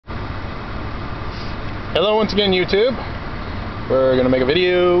Hello once again, YouTube. We're going to make a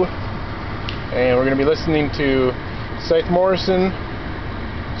video and we're going to be listening to Seth Morrison.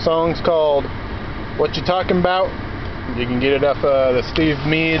 Song's called What You Talking About. You can get it off the Steve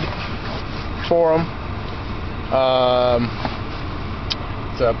Mead forum.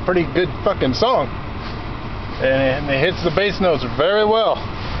 It's a pretty good fucking song, and it hits the bass notes very well,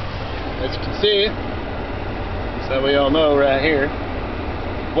 as you can see. So we all know right here.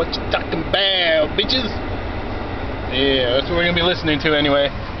 What you talking about, bitches? Yeah, that's what we're gonna be listening to anyway.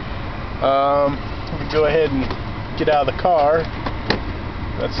 We go ahead and get out of the car.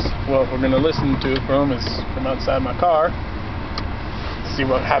 That's what we're gonna listen to from outside my car. See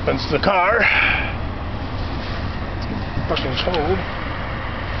what happens to the car. It's getting fucking cold.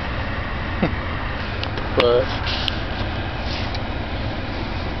 But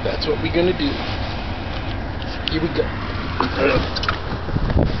that's what we're gonna do. Here we go. Alright.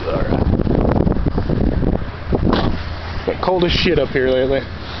 Got cold as shit up here lately.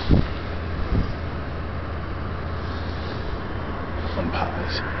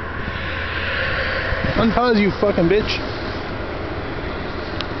 Unpause. Unpause, you fucking bitch.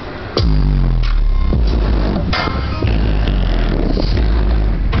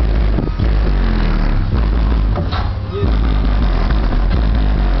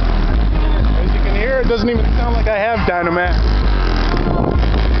 It doesn't even sound like I have dynamite.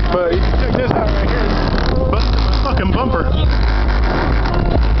 But you can check this out right here. Busted my fucking bumper.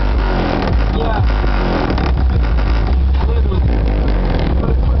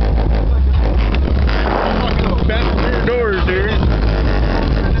 Fucking back rear doors, dude.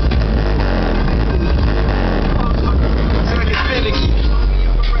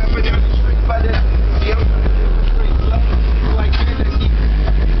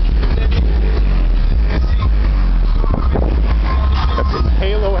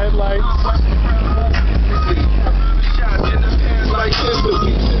 Halo headlights.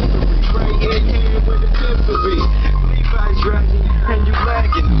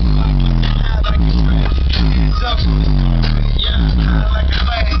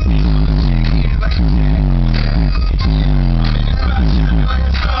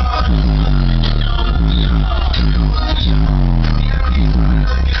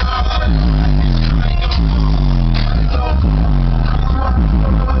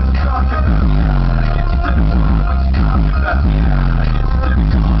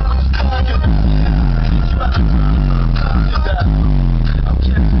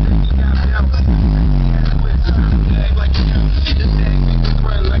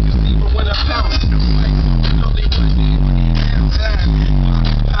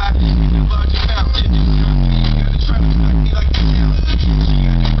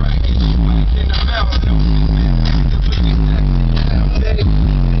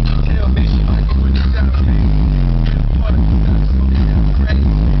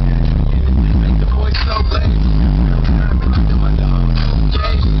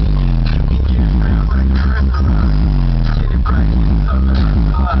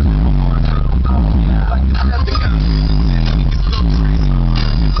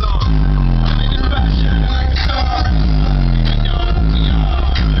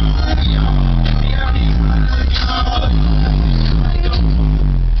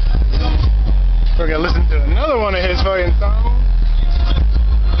 We're gonna listen to another one of his fucking songs.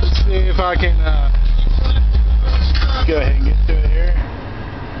 Let's see if I can go ahead and get to it here.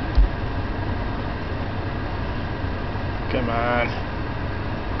 Come on.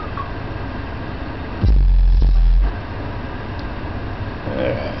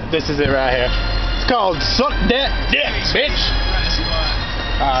 This is it right here. It's called Suck That Dick, bitch.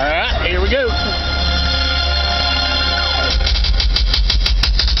 Alright, here we go.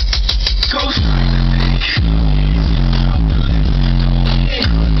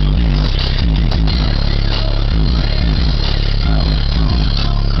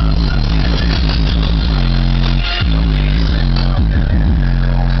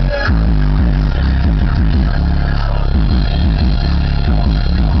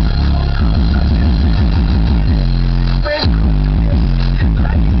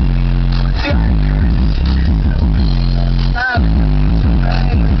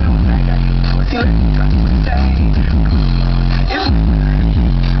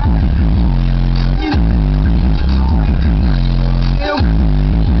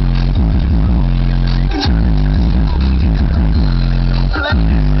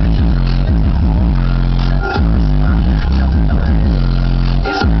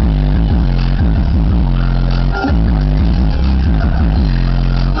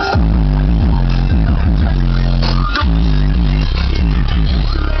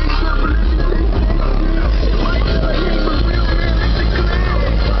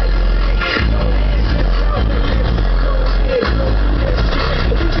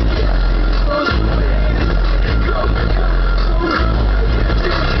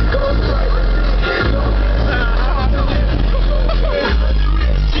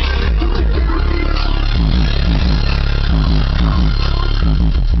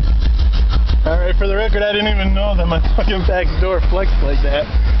 know that my fucking back door flexed like that.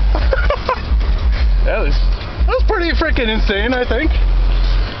 That was pretty freaking insane, I think.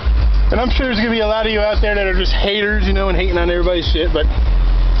 And I'm sure there's gonna be a lot of you out there that are just haters, you know, and hating on everybody's shit, but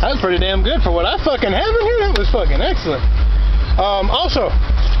that was pretty damn good for what I fucking have in here. That was fucking excellent. Also,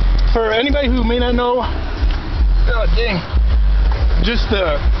 for anybody who may not know, oh dang, just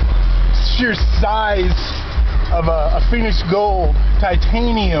the sheer size of a Phoenix Gold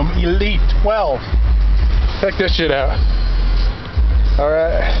Titanium Elite 12. Check this shit out.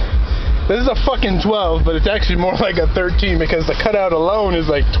 Alright. This is a fucking 12, but it's actually more like a 13 because the cutout alone is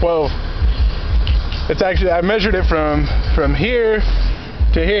like 12. It's actually, I measured it from here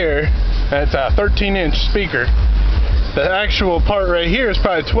to here, and it's a 13-inch speaker. The actual part right here is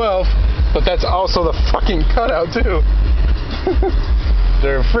probably 12, but that's also the fucking cutout too.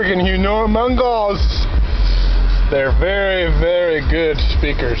 They're freaking humongous. They're very, very good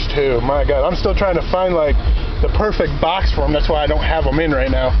speakers too. My God, I'm still trying to find like the perfect box for them. That's why I don't have them in right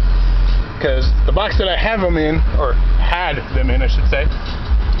now. Because the box that I have them in, or had them in, I should say,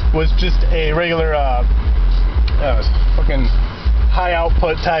 was just a regular fucking high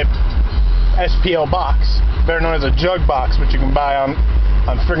output type SPL box, better known as a jug box, which you can buy on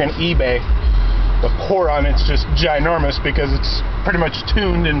friggin' eBay. The core on it's just ginormous because it's pretty much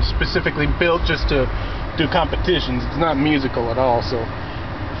tuned and specifically built just to do competitions. It's not musical at all, so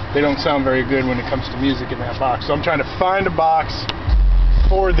they don't sound very good when it comes to music in that box. So I'm trying to find a box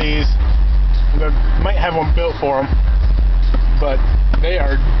for these. I might have one built for them, but they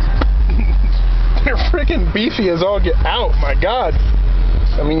are they're freaking beefy as all get out. My God.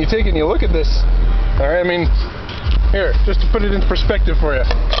 I mean, you take and you look at this. Alright, I mean, here, just to put it in perspective for you.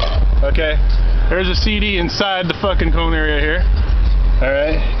 Okay, there's a CD inside the fucking cone area here.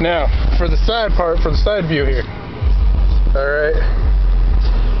 Alright, now, for the side part, for the side view here. Alright.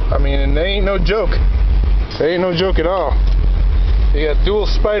 I mean, and they ain't no joke. They ain't no joke at all. You got dual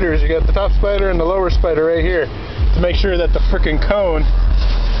spiders. You got the top spider and the lower spider right here to make sure that the freaking cone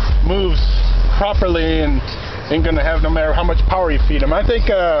moves properly and ain't gonna have no matter how much power you feed them. I think,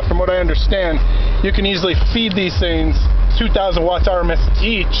 from what I understand, you can easily feed these things 2,000 watts RMS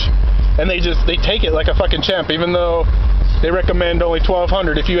each, and they take it like a fucking champ, even though they recommend only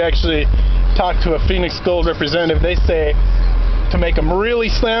 1,200. If you actually talk to a Phoenix Gold representative, they say to make them really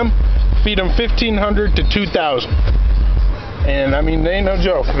slam, feed them 1,500 to 2,000. And I mean, they ain't no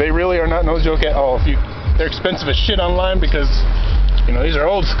joke. They really are not no joke at all. They're expensive as shit online because, you know, these are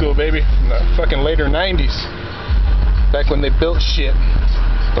old school, baby, in the fucking later 90s. Back when they built shit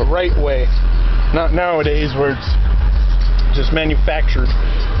the right way. Not nowadays where it's just manufactured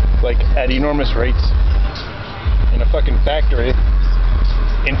like at enormous rates in a fucking factory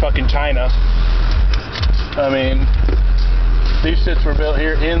in fucking China. I mean, these shits were built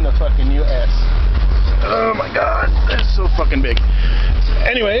here in the fucking US. Oh my God, that's so fucking big.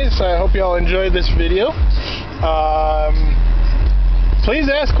 Anyways, I hope y'all enjoyed this video. Please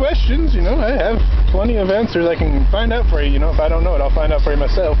ask questions. You know, I have plenty of answers I can find out for you. You know, if I don't know it, I'll find out for you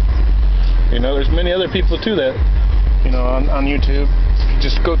myself. You know, there's many other people too that, you know, on YouTube.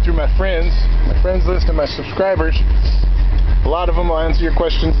 Just go through my friends list and my subscribers. A lot of them will answer your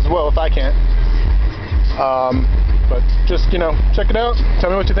questions as well if I can't. But just, you know, check it out.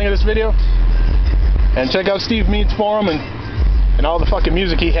 Tell me what you think of this video. And check out Steve Mead's forum and all the fucking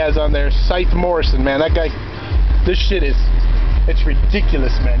music he has on there. Scythe Morrison, man, that guy, this shit is, it's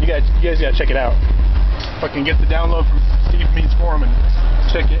ridiculous, man. You guys gotta check it out. Fucking get the download from Steve Mead's forum and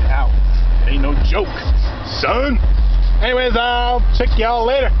check it out. It ain't no joke, son. Anyways, I'll check y'all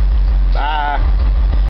later. Bye.